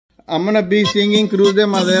I'm gonna be singing Cruz De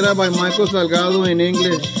Madera by Micheal Salgado in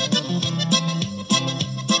English.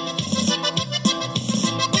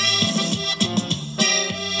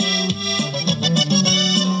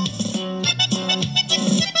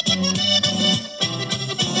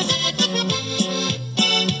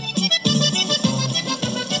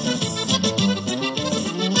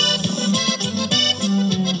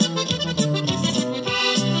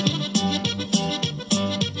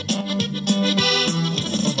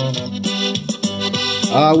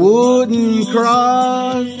 A wooden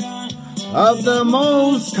cross of the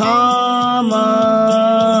most common.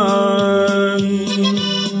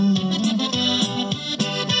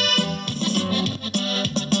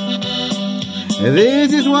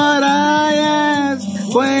 This is what I ask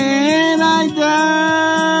when I die.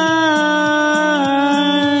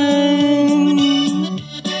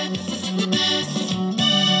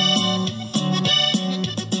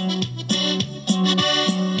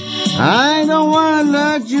 I don't want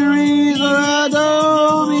luxuries or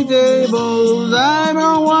adobe tables. I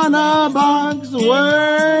don't want a box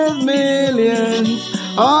worth millions.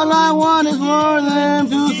 All I want is for them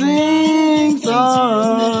to sing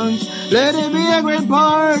songs. Let it be a great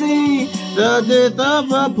party, the death of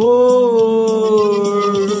the poor.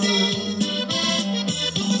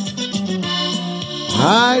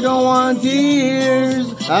 I don't want tears,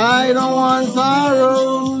 I don't want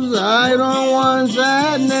sorrows, I don't want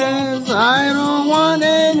sadness, I don't want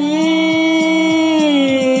anything.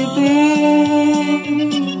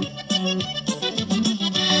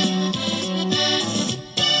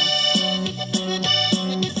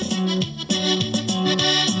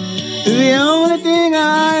 The only thing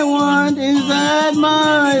I want is at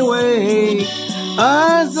my wake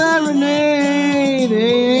a serenade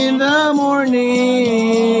in the morning.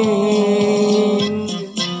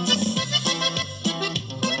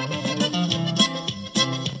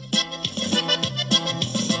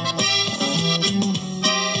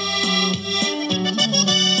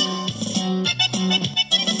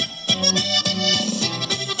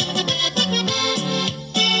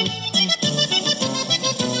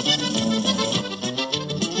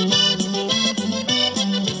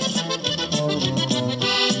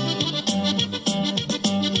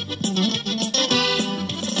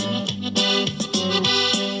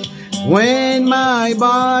 When my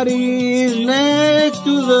body is next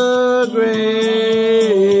to the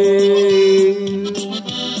grave,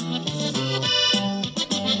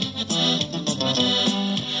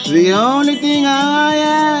 the only thing I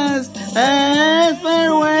ask is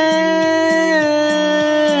farewell.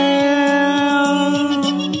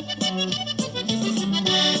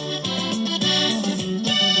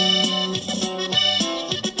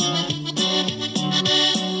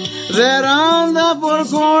 That on the four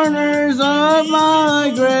corners of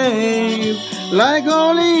my grave, like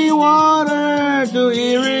holy water to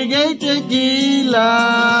irrigate tequila.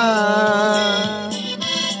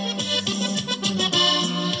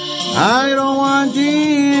 I don't want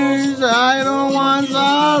tears, I don't want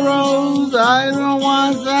sorrows, I don't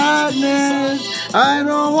want sadness, I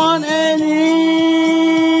don't want anything.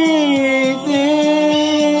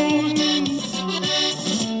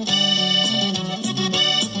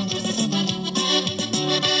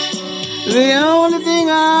 The only thing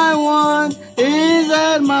I want is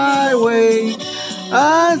at my wake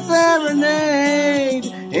a serenade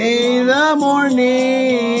in the morning.